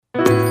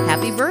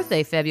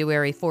birthday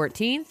February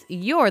 14th,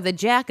 you're the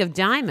Jack of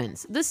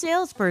Diamonds, the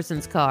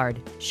salesperson's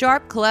card.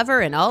 Sharp,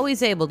 clever, and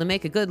always able to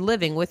make a good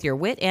living with your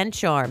wit and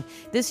charm.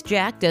 This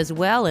Jack does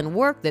well in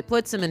work that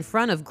puts them in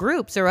front of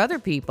groups or other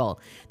people.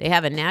 They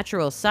have a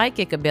natural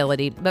psychic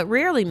ability, but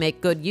rarely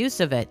make good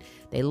use of it.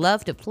 They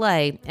love to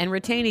play and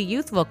retain a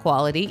youthful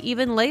quality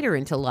even later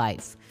into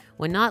life.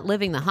 When not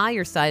living the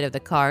higher side of the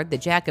card, the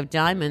Jack of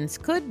Diamonds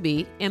could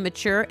be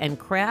immature and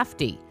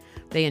crafty.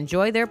 They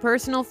enjoy their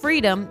personal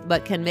freedom,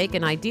 but can make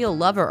an ideal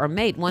lover or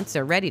mate once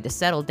they're ready to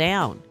settle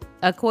down.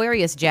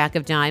 Aquarius Jack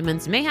of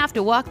Diamonds may have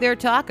to walk their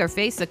talk or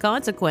face the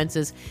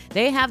consequences.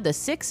 They have the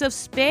Six of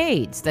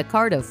Spades, the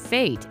card of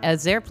fate,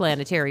 as their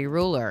planetary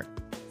ruler.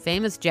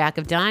 Famous Jack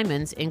of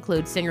Diamonds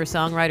include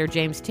singer-songwriter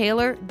James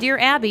Taylor, Dear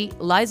Abby,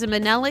 Liza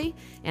Minnelli,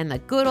 and the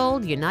good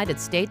old United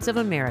States of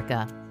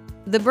America.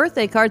 The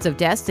Birthday Cards of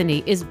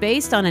Destiny is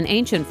based on an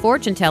ancient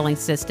fortune-telling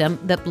system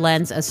that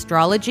blends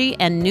astrology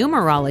and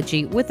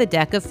numerology with a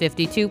deck of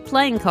 52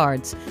 playing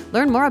cards.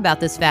 Learn more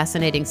about this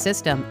fascinating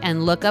system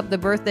and look up the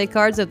birthday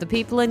cards of the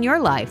people in your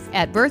life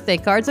at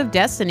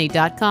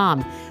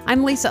birthdaycardsofdestiny.com.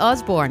 I'm Lisa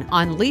Osborne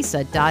on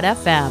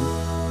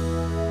Lisa.fm.